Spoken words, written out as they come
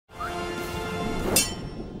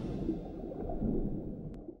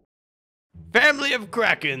Family of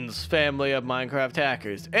Krakens, family of Minecraft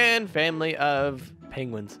hackers, and family of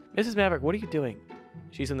penguins. Mrs. Maverick, what are you doing?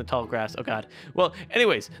 She's in the tall grass. Oh, God. Well,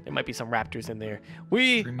 anyways, there might be some raptors in there.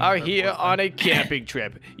 We are here on a camping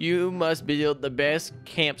trip. You must build the best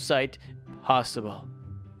campsite possible.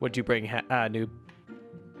 What'd you bring, Noob?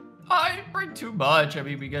 I didn't bring too much. I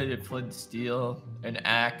mean, we got a flint steel, an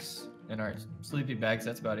axe, and our sleeping bags.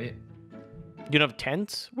 That's about it. You don't have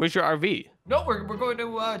tents? Where's your RV? No, we're going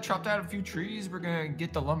to chop down a few trees. We're going to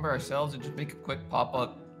get the lumber ourselves and just make a quick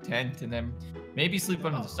pop-up tent, and then maybe sleep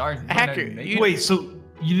under the stars. Hacker, wait, so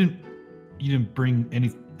you didn't bring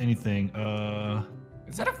anything?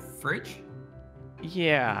 Is that a fridge?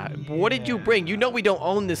 Yeah. What did you bring? You know we don't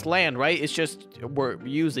own this land, right? It's just we're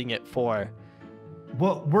using it for.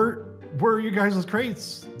 Well, where are you guys'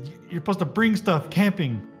 crates? You're supposed to bring stuff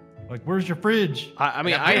camping. Like, where's your fridge? I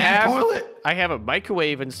mean, I have a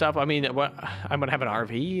microwave and stuff. I mean, I'm gonna have an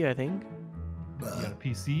RV, I think. You got a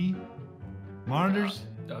PC, monitors,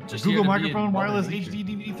 just Google microphone, wireless HD,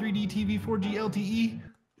 DVD, 3D, TV, 4G, LTE.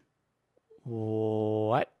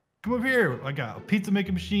 What? Come over here. I got a pizza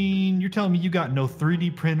making machine. You're telling me you got no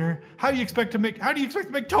 3D printer? How do you expect to make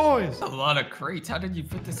toys? A lot of crates. How did you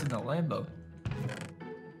fit this in the Lambo?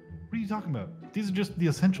 What are you talking about? These are just the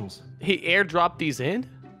essentials. He airdropped these in?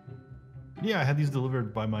 Yeah, I had these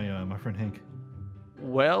delivered by my friend Hank.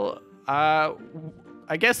 Well, I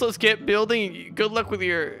guess let's get building. Good luck with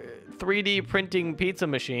your 3D printing pizza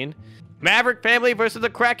machine. Maverick family versus the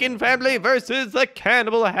Kraken family versus the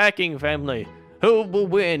cannibal hacking family. Who will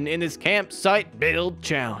win in this campsite build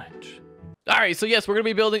challenge? All right, so yes, we're gonna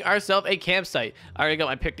be building ourselves a campsite. I already got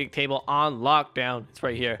my picnic table on lockdown. It's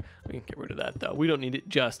right here. We can get rid of that though. We don't need it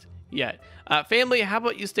just yet. Family, how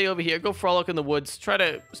about you stay over here? Go frolic in the woods. Try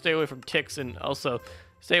to stay away from ticks and also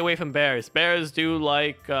stay away from bears. Bears do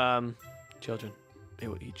like children. They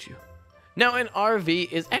will eat you. Now, an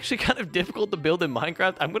RV is actually kind of difficult to build in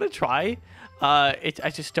Minecraft. I'm gonna try. I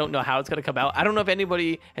just don't know how it's gonna come out. I don't know if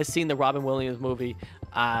anybody has seen the Robin Williams movie,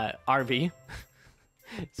 RV.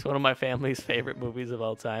 It's one of my family's favorite movies of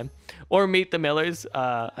all time. Or Meet the Millers.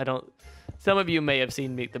 Some of you may have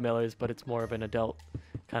seen Meet the Millers, but it's more of an adult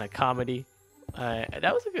kind of comedy.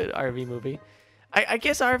 That was a good RV movie. I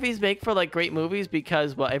guess RVs make for like great movies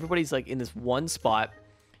because, well, everybody's like in this one spot.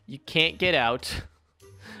 You can't get out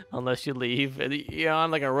unless you leave. You're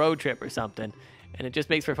on like a road trip or something, and it just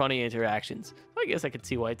makes for funny interactions. I guess I could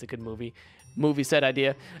see why it's a good movie set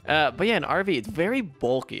idea. But yeah, an RV, it's very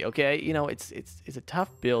bulky. Okay, you know, it's a tough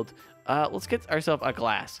build. Let's get ourselves a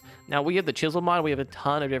glass. Now we have the chisel mod. We have a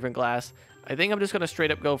ton of different glass. I think I'm just gonna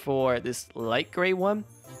straight up go for this light gray one,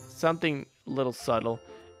 something a little subtle,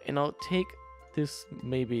 and I'll take this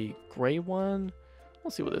maybe gray one. We'll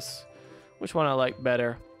see which one I like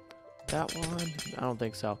better. That one? I don't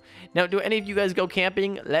think so. Now, do any of you guys go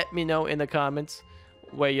camping? Let me know in the comments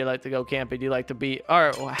where you like to go camping. Do you like to be,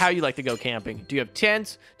 or how you like to go camping? Do you have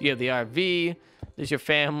tents? Do you have the RV? Does your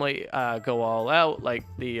family go all out like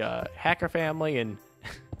the hacker family and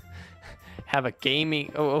have a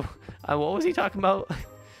gaming? What was he talking about?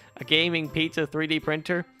 A gaming pizza 3D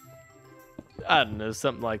printer? I don't know,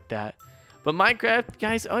 something like that. But Minecraft,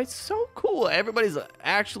 guys, oh, it's so cool. Everybody's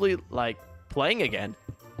actually like playing again.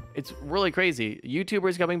 It's really crazy.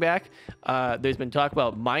 YouTubers coming back. There's been talk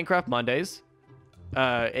about Minecraft Mondays,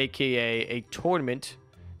 aka a tournament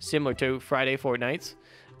similar to Friday Fortnights.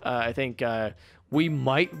 I think we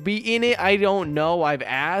might be in it. I don't know. I've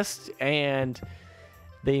asked, and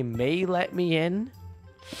they may let me in.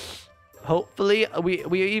 Hopefully, we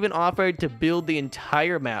even offered to build the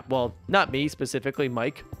entire map. Well, not me specifically,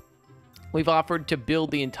 Mike. We've offered to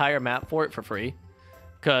build the entire map for it for free.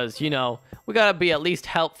 Because, you know, we gotta be at least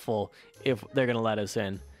helpful if they're gonna let us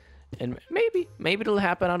in. And maybe it'll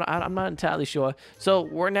happen. I'm not entirely sure. So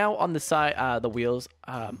we're now on the side, the wheels.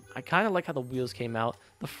 I kind of like how the wheels came out.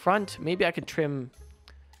 The front, maybe I could trim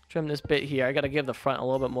this bit here. I gotta give the front a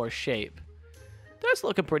little bit more shape. That's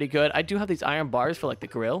looking pretty good. I do have these iron bars for like the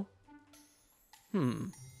grill.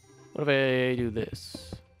 What if I do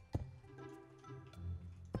this?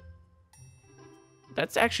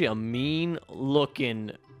 That's actually a mean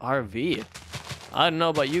looking RV. I don't know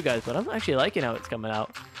about you guys, but I'm actually liking how it's coming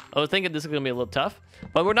out. I was thinking this is gonna be a little tough,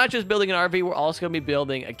 but we're not just building an RV, we're also gonna be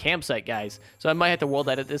building a campsite, guys. So I might have to world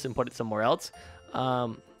edit this and put it somewhere else.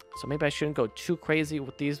 So maybe I shouldn't go too crazy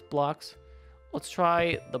with these blocks. Let's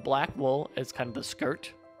try the black wool as kind of the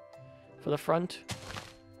skirt for the front.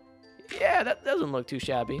 Yeah, that doesn't look too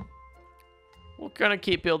shabby. We're gonna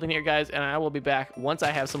keep building here, guys, and I will be back once I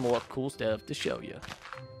have some more cool stuff to show you.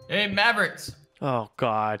 Hey, Mavericks. Oh,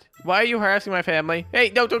 God. Why are you harassing my family?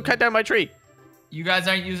 Hey, no, don't cut down my tree. You guys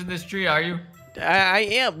aren't using this tree, are you? I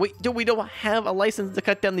am. Dude, we don't have a license to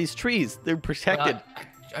cut down these trees. They're protected.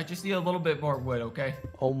 I just need a little bit more wood, okay?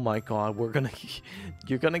 Oh my God,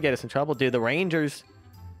 you're gonna get us in trouble, dude. The Rangers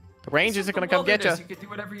are gonna come get you. You can do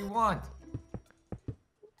whatever you want.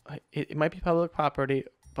 It might be public property,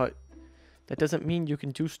 but that doesn't mean you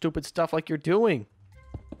can do stupid stuff like you're doing.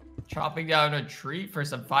 Chopping down a tree for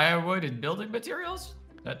some firewood and building materials?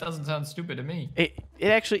 That doesn't sound stupid to me. It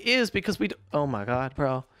actually is because oh my God,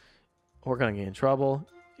 bro. We're gonna get in trouble.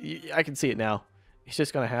 I can see it now. It's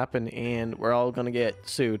just gonna happen and we're all gonna get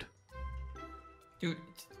sued. Dude,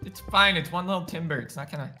 it's fine. It's one little timber. It's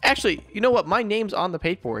not gonna... Actually, you know what? My name's on the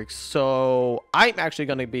paperwork, so I'm actually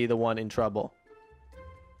gonna be the one in trouble.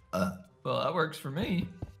 Well, that works for me.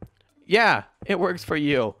 Yeah, it works for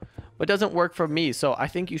you, but doesn't work for me, so I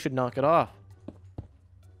think you should knock it off.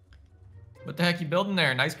 What the heck you building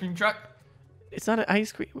there? An ice cream truck? It's not an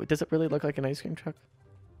ice cream. Does it really look like an ice cream truck?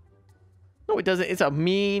 No, it doesn't. It's a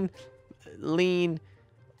mean, lean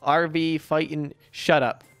RV fighting. Shut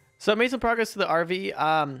up. So I made some progress to the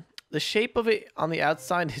RV. The shape of it on the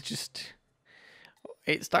outside is just...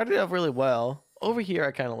 It started out really well. Over here,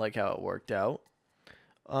 I kind of like how it worked out.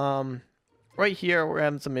 Right here, we're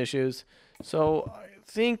having some issues. So I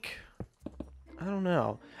think... I don't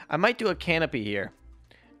know. I might do a canopy here.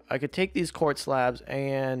 I could take these quartz slabs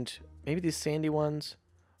and maybe these sandy ones.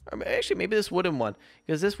 Or actually, maybe this wooden one.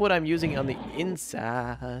 Because this wood I'm using on the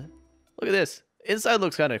inside. Look at this. Inside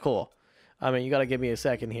looks kind of cool. I mean, you got to give me a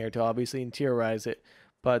second here to obviously interiorize it.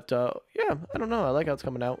 But, yeah, I don't know. I like how it's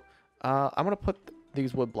coming out. I'm going to put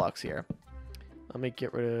these wood blocks here. Let me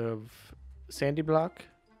get rid of sandy block.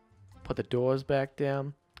 Put the doors back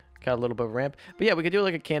down. Got a little bit of ramp. But, yeah, we could do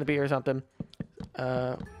like a canopy or something.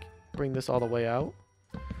 Bring this all the way out.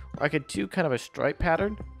 Or I could do kind of a stripe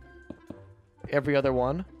pattern. Every other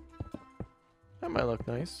one. That might look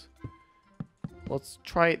nice. Let's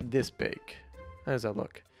try it this big. How does that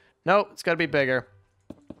look? No, it's got to be bigger.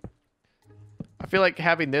 I feel like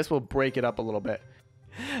having this will break it up a little bit.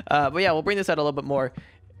 But yeah, we'll bring this out a little bit more.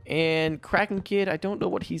 And Kraken Kid, I don't know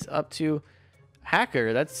what he's up to.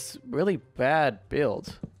 Hacker, that's really bad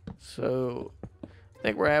build. So, I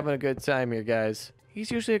think we're having a good time here, guys.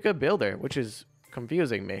 He's usually a good builder, which is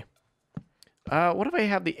confusing me. What if I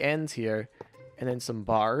have the ends here and then some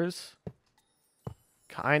bars?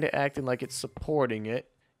 Kind of acting like it's supporting it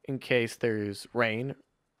in case there's rain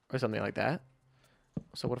or something like that.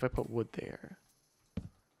 So what if I put wood there?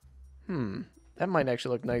 That might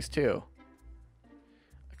actually look nice too.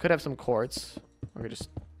 I could have some quartz. I could just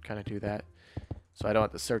kind of do that. So I don't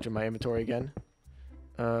have to search in my inventory again.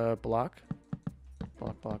 Block.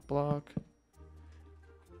 Block, block, block.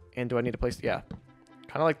 And do I need to place... Yeah.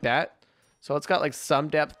 Kind of like that. So it's got like some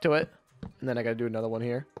depth to it. And then I got to do another one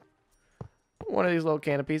here. One of these little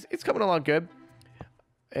canopies. It's coming along good.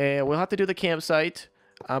 And we'll have to do the campsite.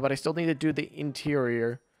 But I still need to do the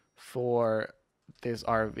interior for this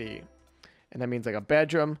RV. And that means like a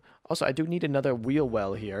bedroom. Also, I do need another wheel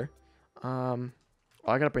well here. Oh,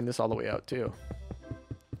 I got to bring this all the way out too.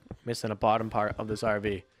 Missing a bottom part of this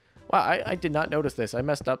RV. Wow, I did not notice this. I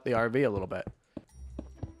messed up the RV a little bit.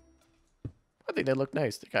 I think they look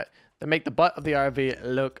nice. They make the butt of the RV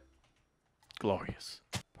look glorious.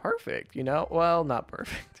 Perfect, you know? Well, not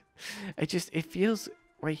perfect. It feels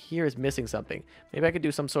right here is missing something. Maybe I could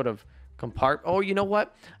do some sort of compartment. Oh, you know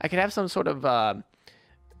what? I could have some sort of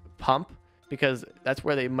pump because that's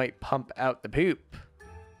where they might pump out the poop.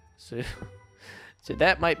 So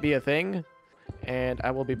that might be a thing. And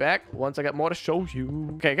I will be back once I got more to show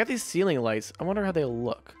you. Okay, I got these ceiling lights. I wonder how they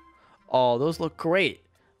look. Oh, those look great.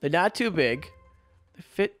 They're not too big. They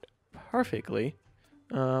fit perfectly.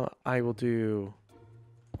 I will do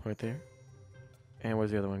right there. And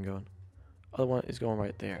where's the other one going? Other one is going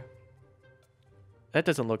right there. That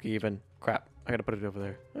doesn't look even. Crap. I gotta put it over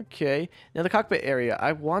there. Okay. Now the cockpit area.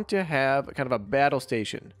 I want to have kind of a battle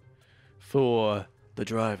station for the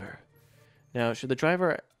driver. Now, should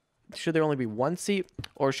there only be one seat,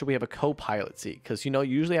 or should we have a co-pilot seat? Because, you know,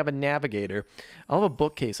 you usually have a navigator. I'll have a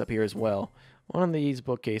bookcase up here as well. One of these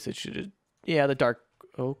bookcases should... Yeah, the dark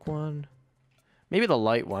oak one. Maybe the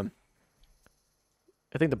light one.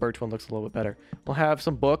 I think the birch one looks a little bit better. We'll have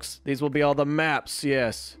some books. These will be all the maps,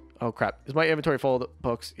 yes. Oh, crap. Is my inventory full of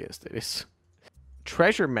books? Yes, it is.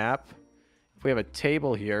 Treasure map. If we have a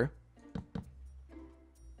table here.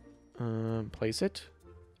 Place it.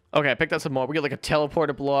 Okay, I picked up some more. We get like a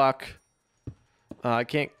teleporter block. I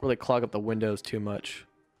can't really clog up the windows too much.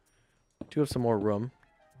 Do have some more room.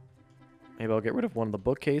 Maybe I'll get rid of one of the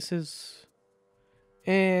bookcases.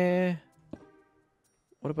 What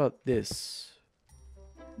about this?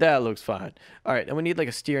 That looks fine. All right, and we need like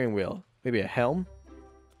a steering wheel. Maybe a helm?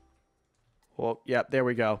 Well, yep, there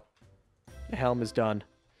we go. The helm is done.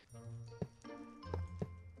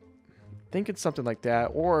 I think it's something like that.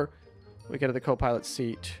 Or we go to the co-pilot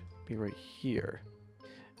seat. Be right here.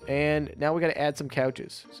 And now we got to add some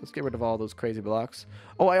couches. So let's get rid of all those crazy blocks.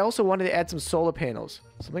 Oh, I also wanted to add some solar panels.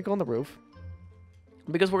 So I'm going to go on the roof.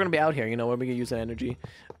 Because we're going to be out here, you know, when we can use that energy.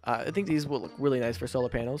 I think these will look really nice for solar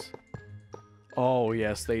panels. Oh,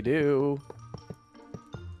 yes, they do.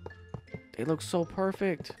 They look so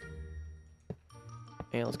perfect.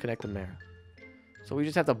 And let's connect them there. So we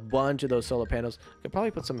just have a bunch of those solar panels. Could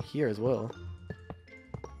probably put some here as well.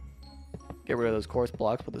 Get rid of those coarse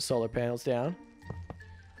blocks, put the solar panels down.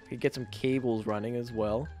 We could get some cables running as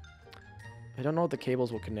well. I don't know if the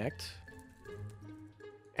cables will connect.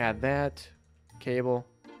 Add that. Cable.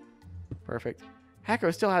 Perfect.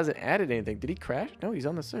 Hacker still hasn't added anything. Did he crash? No, he's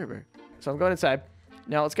on the server. So I'm going inside.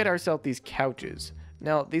 Now let's get ourselves these couches.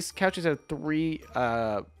 Now these couches have 3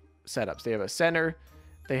 setups. They have a center,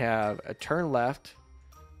 they have a turn left,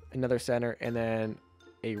 another center, and then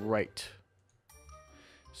a right.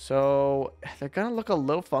 So they're gonna look a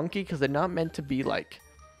little funky because they're not meant to be like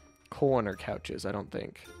corner couches, I don't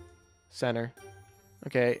think. Center.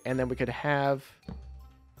 Okay, and then we could have...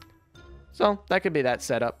 So that could be that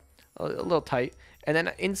setup. A little tight. And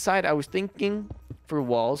then inside I was thinking for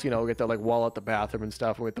walls, you know, we get the like wall at the bathroom and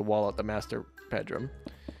stuff, with the wall at the master bedroom.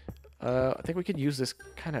 I think we could use this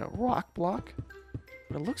kind of rock block.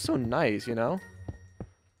 But it looks so nice, you know?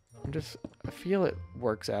 I feel it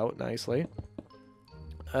works out nicely.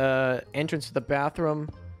 Entrance to the bathroom.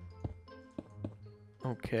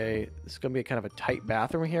 Okay, this is going to be kind of a tight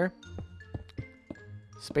bathroom here.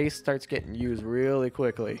 Space starts getting used really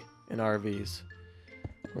quickly in RVs.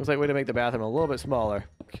 Looks like a way to make the bathroom a little bit smaller.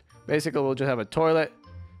 Basically, we'll just have a toilet.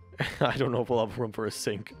 I don't know if we'll have room for a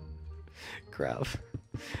sink. Crap.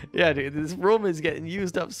 Yeah, dude, this room is getting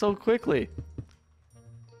used up so quickly.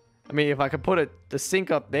 I mean, if I could put the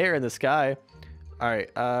sink up there in the sky. All right,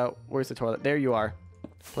 where's the toilet? There you are.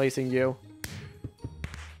 Placing you.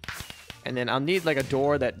 And then I'll need like a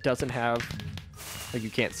door that doesn't have, like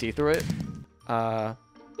you can't see through it. Yeah,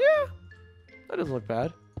 that doesn't look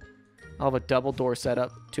bad. I'll have a double door set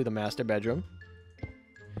up to the master bedroom.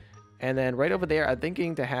 And then right over there, I'm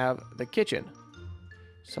thinking to have the kitchen.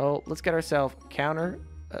 So let's get ourselves counter,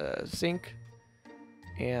 sink,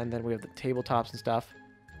 and then we have the tabletops and stuff.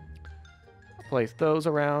 Place those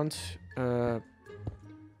around.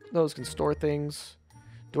 Those can store things.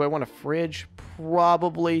 Do I want a fridge?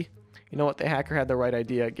 Probably. You know what? The hacker had the right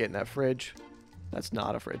idea getting that fridge. That's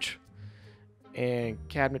not a fridge. And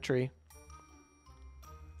cabinetry.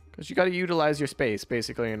 Because you got to utilize your space,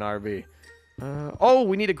 basically, in an RV. Oh,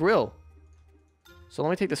 we need a grill. So let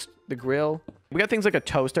me take the grill. We got things like a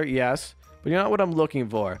toaster, yes. But you know what I'm looking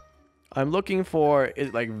for? I'm looking for,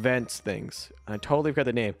 like, vents things. I totally forgot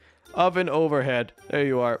the name. Oven overhead. There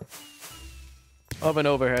you are. Oven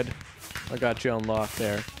overhead. I got you unlocked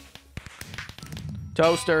there.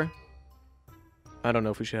 Toaster. I don't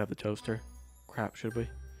know if we should have the toaster. Crap, should we?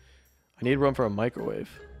 I need room for a microwave.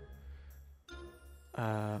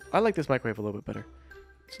 I like this microwave a little bit better.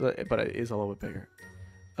 But it is a little bit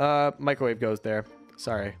bigger. Microwave goes there.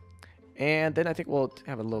 Sorry. And then I think we'll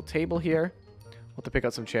have a little table here. We'll have to pick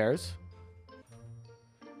out some chairs.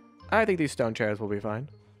 I think these stone chairs will be fine.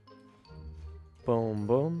 Boom,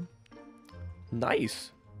 boom.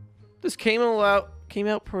 Nice. This came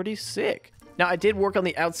out pretty sick. Now, I did work on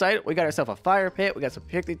the outside. We got ourselves a fire pit. We got some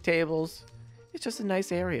picnic tables. It's just a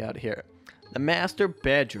nice area out here. The master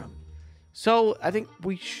bedroom. So, I think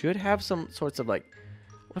we should have some sorts of, like...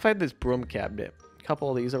 What if I had this broom cabinet? A couple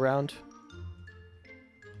of these around.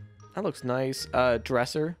 That looks nice.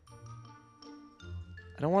 Dresser.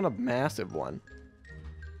 I don't want a massive one.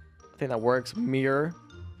 I think that works. Mirror.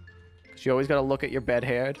 Because you always got to look at your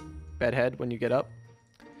bedhead when you get up.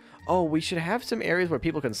 Oh, we should have some areas where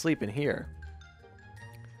people can sleep in here.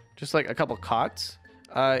 Just like a couple cots.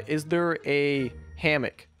 Is there a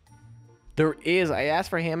hammock? There is. I asked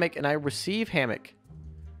for hammock and I receive hammock.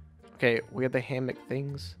 Okay, we have the hammock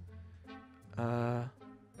things.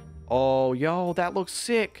 Oh, yo, that looks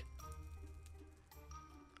sick.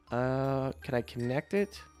 Can I connect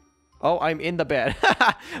it? Oh, I'm in the bed.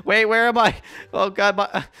 Wait, where am I? Oh god,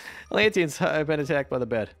 my Atlanteans have been attacked by the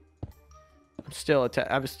bed.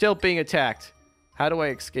 I'm still being attacked. How do I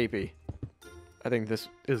escape? I think this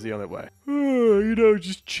is the only way. You know,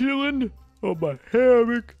 just chilling on my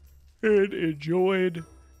hammock and enjoying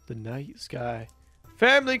the night sky.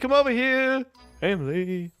 Family, come over here.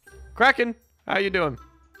 Family. Kraken, how you doing?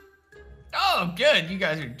 Oh, good. You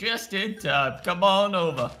guys are just in time. Come on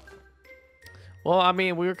over. Well, I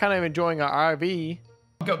mean, we were kind of enjoying our RV.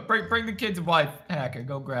 Go bring the kid's wife, Hacker.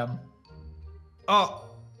 Go grab him. Oh.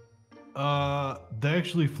 They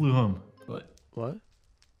actually flew home. What?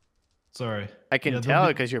 Sorry. I can tell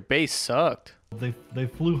because your base sucked. They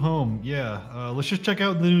flew home. Yeah. Let's just check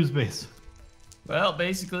out the news base. Well,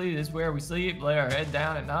 basically, this is where we sleep, lay our head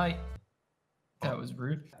down at night. That was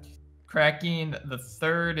rude. Kraken the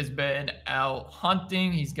Third has been out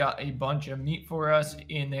hunting. He's got a bunch of meat for us.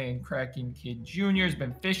 And then Kraken Kid Jr. has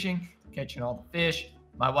been fishing, catching all the fish.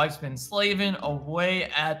 My wife's been slaving away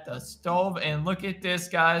at the stove. And look at this,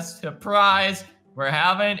 guys. Surprise. We're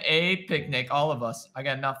having a picnic, all of us. I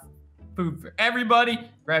got enough food for everybody.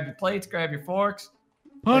 Grab your plates, grab your forks.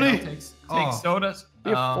 Honey. Take sodas.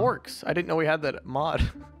 We have forks. I didn't know we had that mod.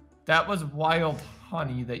 That was wild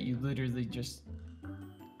honey that you literally just...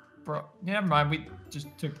 Bro, never mind. We just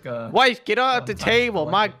took. Wife, get off the table.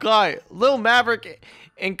 My God, Lil Maverick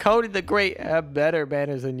and Cody the Great have better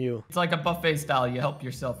manners than you. It's like a buffet style. You help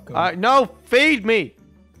yourself, Cody. No, feed me.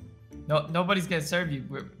 No, nobody's gonna serve you.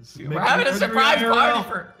 We're having a surprise party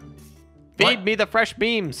for. Feed me the fresh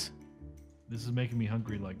beams. This is making me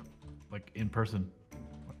hungry, like in person.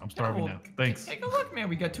 I'm starving now. Thanks. Take a look, man.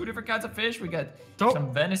 We got 2 different kinds of fish. We got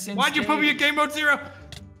some venison. Why'd you put me in game mode 0?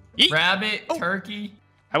 Rabbit, turkey.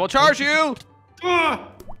 I will charge you.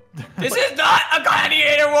 This is not a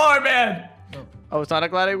gladiator war, man. Oh, it's not a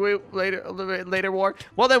gladiator war.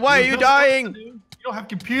 Well, then why are you dying? You don't have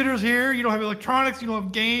computers here. You don't have electronics. You don't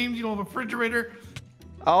have games. You don't have a refrigerator.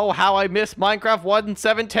 Oh, how I miss Minecraft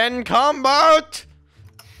 1.7.10 combat.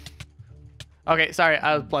 Okay, sorry,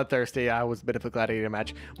 I was bloodthirsty. I was a bit of a gladiator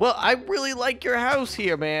match. Well, I really like your house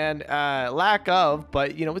here, man. Lack of,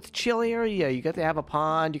 but you know, it's a chill area. You got to have a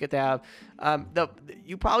pond. You got to have,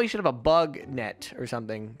 you probably should have a bug net or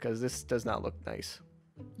something because this does not look nice.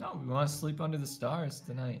 No, we want to sleep under the stars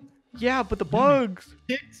tonight. Yeah, but the bugs.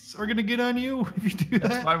 Ticks are gonna get on you if you do that.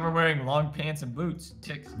 That's why we're wearing long pants and boots.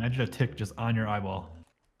 Ticks. Imagine a tick just on your eyeball.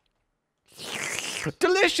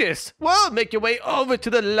 Delicious. Well, make your way over to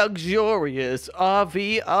the luxurious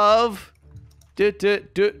RV of Doom.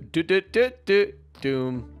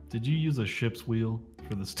 Did you use a ship's wheel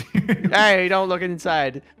for the steering? Hey, don't look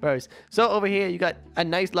inside first. So over here, you got a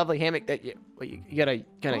nice, lovely hammock that you gotta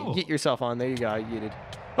get yourself on. There you go. You did.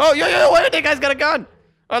 Oh, yo, wait! That guy's got a gun.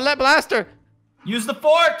 A lead blaster. Use the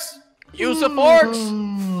forks. Use the forks.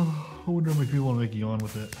 I wonder how many people want to make you on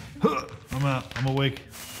with it. I'm out. I'm awake.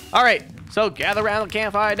 All right, so gather around the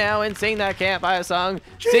campfire now and sing that campfire song.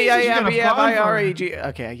 Jesus, C-A-M-P-F-I-R-E-G.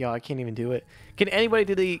 Okay, yo, I can't even do it. Can anybody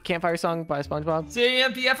do the campfire song by SpongeBob?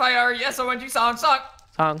 C-A-M-P-F-I-R-E-S-O-N-G song.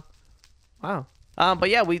 Song. Wow. But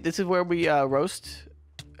yeah, this is where we roast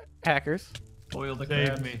hackers. Boil the Save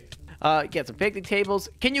crab. me. Get some picnic tables.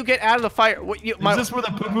 Can you get out of the fire? Is this where the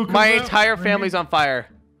poo-poo comes My out? entire family's on fire.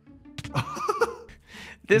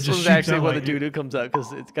 This just one's shoots actually out where like the doo-doo comes out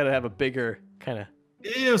because it's got to have a bigger kind of...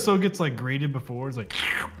 Yeah, so it gets like graded before. It's like...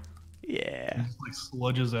 Yeah. It just like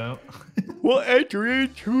sludges out. We'll enter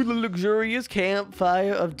into the luxurious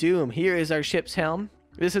campfire of doom. Here is our ship's helm.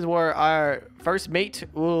 This is where our first mate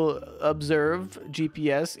will observe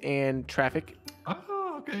GPS and traffic.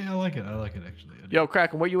 Oh, okay. I like it. I like it, actually. Yo,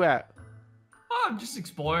 Kraken, where you at? Oh, I'm just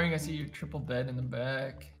exploring. I see your triple bed in the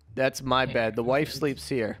back. That's my bed. The wife sleeps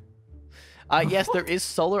here. Yes, there is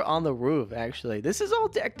solar on the roof, actually. This is all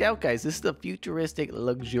decked out, guys. This is the futuristic,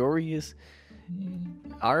 luxurious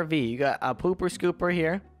RV. You got a pooper scooper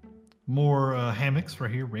here. More hammocks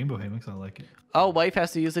right here. Rainbow hammocks. I like it. Oh, wife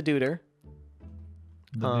has to use the dooder.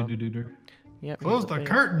 The doo-doo-doo-doo. Yep. Close the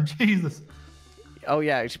curtain. Jesus. Oh,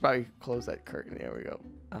 yeah. I should probably close that curtain. There we go.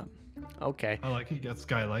 Okay. I like it. You got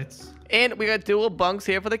skylights. And we got dual bunks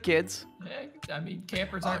here for the kids. Yeah, I mean,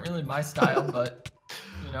 campers aren't really my style, but,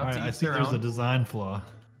 you know, All right, to I each see their there's own. a design flaw.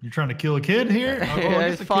 You're trying to kill a kid here? Oh, I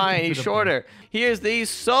guess It's a kid can fine. He's fit up shorter. Here's these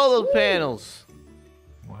solar panels.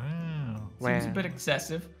 there. Wow. Seems a bit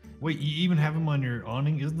excessive. Wait, you even have them on your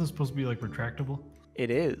awning? Isn't this supposed to be like retractable?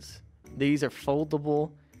 It is. These are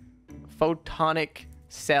foldable photonic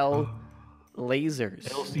cell lasers.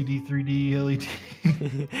 LCD, 3D, LED.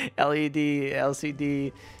 LED,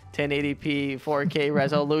 LCD, 1080p, 4K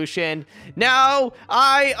resolution. Now,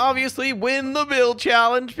 I obviously win the build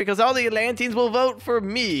challenge because all the Atlanteans will vote for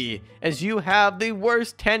me as you have the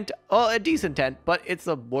worst tent, a decent tent, but it's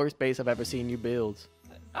the worst base I've ever seen you build.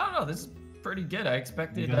 I don't know. This is pretty good. I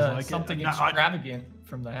expected You guys like it? something No, extravagant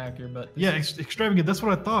from the hacker, but Yeah, extravagant. That's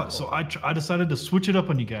what I thought. So I decided to switch it up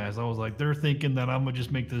on you guys. I was like, they're thinking that I'm going to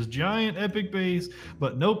just make this giant epic base.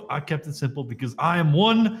 But nope, I kept it simple because I am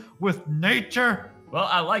one with nature. Well,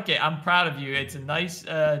 I like it. I'm proud of you. It's a nice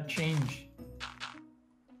change.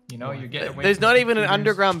 You know, you're getting away. There's from not the even an computers.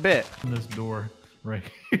 underground bit. This door right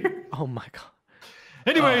here. Oh my god.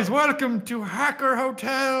 Anyways, welcome to Hacker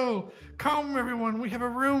Hotel. Come, everyone. We have a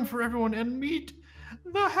room for everyone, and meet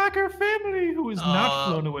the Hacker family, who is not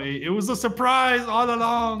flown away. It was a surprise all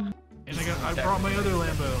along. And I brought my other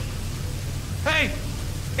Lambo. Hey,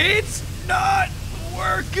 It's not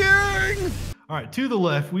working. all right. To the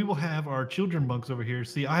left, we will have our children bunks over here.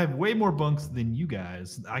 See, I have way more bunks than you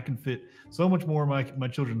guys. I can fit so much more of my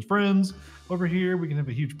children's friends over here. We can have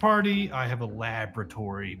a huge party. I have a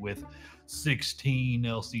laboratory with 16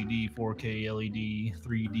 LCD, 4K LED,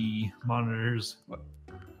 3D monitors,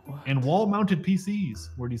 and wall-mounted PCs.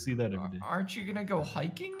 Where do you see that every day? Aren't you gonna go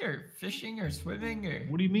hiking or fishing or swimming or?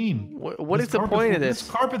 What do you mean? What This is the carpet's- point of this?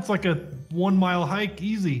 carpet's like a 1 mile hike,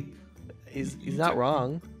 easy. He's not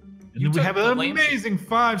wrong. And You then we took have the an lame- amazing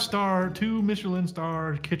 5-star, 2 Michelin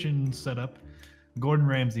star kitchen setup. Gordon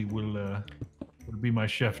Ramsay will be my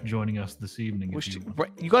chef joining us this evening. If you,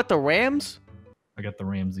 You got the Rams? I got the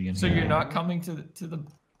Ramsay in So here. you're not coming to the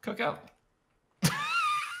cookout?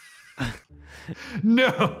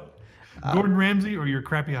 No. Gordon Ramsay or your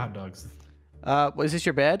crappy hot dogs. Was this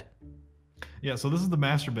your bed? Yeah, so this is the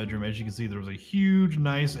master bedroom. As you can see, there was a huge,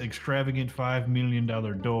 nice, extravagant $5 million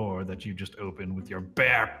door that you just opened with your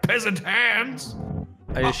bare peasant hands.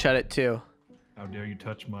 I just shut it too. How dare you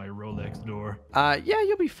touch my Rolex door? Yeah,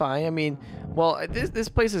 you'll be fine. I mean, well, this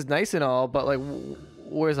place is nice and all, but like,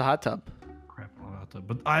 where's the hot tub? Crap,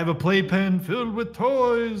 but I have a playpen filled with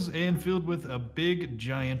toys and filled with a big,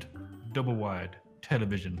 giant, double-wide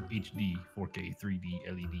television, HD, 4K, 3D,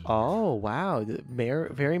 LED. Oh, wow.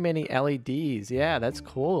 Very many LEDs. Yeah, that's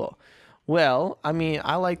cool. Well, I mean,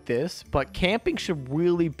 I like this, but camping should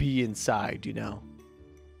really be inside, you know?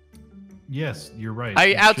 Yes, you're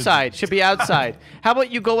right. Outside. Should be outside. How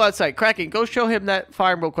about you go outside? Kraken, go show him that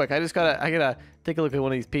farm real quick. I gotta take a look at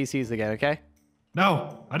one of these PCs again, okay?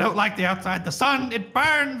 No, I don't like the outside. The sun, it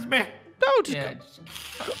burns me. No, just Yeah,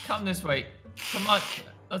 come this way. Come on,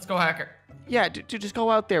 let's go, hacker. yeah, just go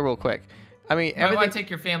out there real quick. I mean, Why do I everything. take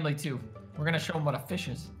your family too? We're gonna show them what a fish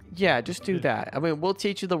is. Yeah, just do that. I mean, we'll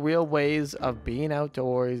teach you the real ways of being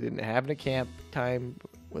outdoors and having a camp time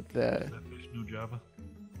with the. Is that fish new Java?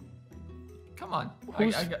 Come on.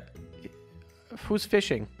 Who's- I got... Who's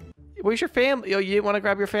fishing? Where's your family? Oh, you didn't want to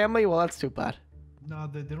grab your family? Well, that's too bad. No,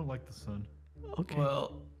 they don't like the sun. Okay.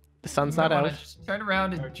 Well, The sun's you might not wanna out. just turn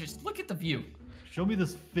around and just look at the view. Show me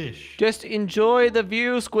this fish. Just enjoy the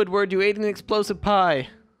view, Squidward. You ate an explosive pie.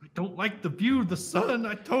 I don't like the view, the sun.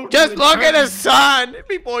 I told you. Just it look at the burns. sun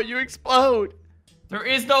before you explode. There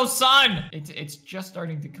is no sun. It's just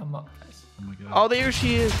starting to come up, guys. Oh my god. Oh, there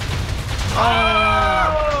she is.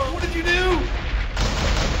 Oh! What did you do?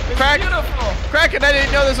 Crack, Beautiful. Kraken, I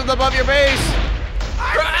didn't know this was above your base.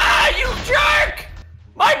 Ah, you jerk!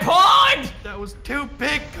 My pond! That was too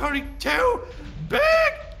big, Cody. Too big.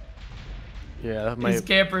 Yeah, These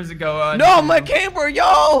campers go on. No, my camper,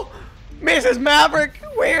 yo! Mrs. Maverick,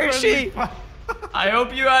 where is she? I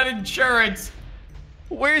hope you had insurance.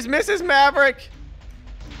 Where's Mrs. Maverick?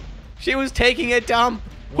 She was taking a dump.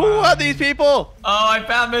 Who Wow. are these people? Oh, I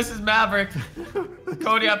found Mrs. Maverick.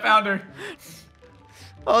 Cody, I found her.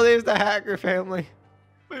 Oh, there's the hacker family.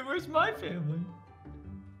 Wait, where's my family?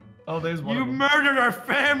 Oh, there's one. You of them. murdered our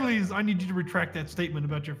families. I need you to retract that statement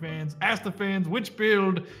about your fans. Ask the fans which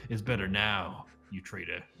build is better now, you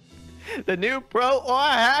traitor. The new pro or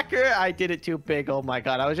hacker. I did it too big. Oh my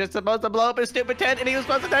god. I was just supposed to blow up his stupid tent and he was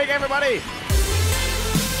supposed to take everybody.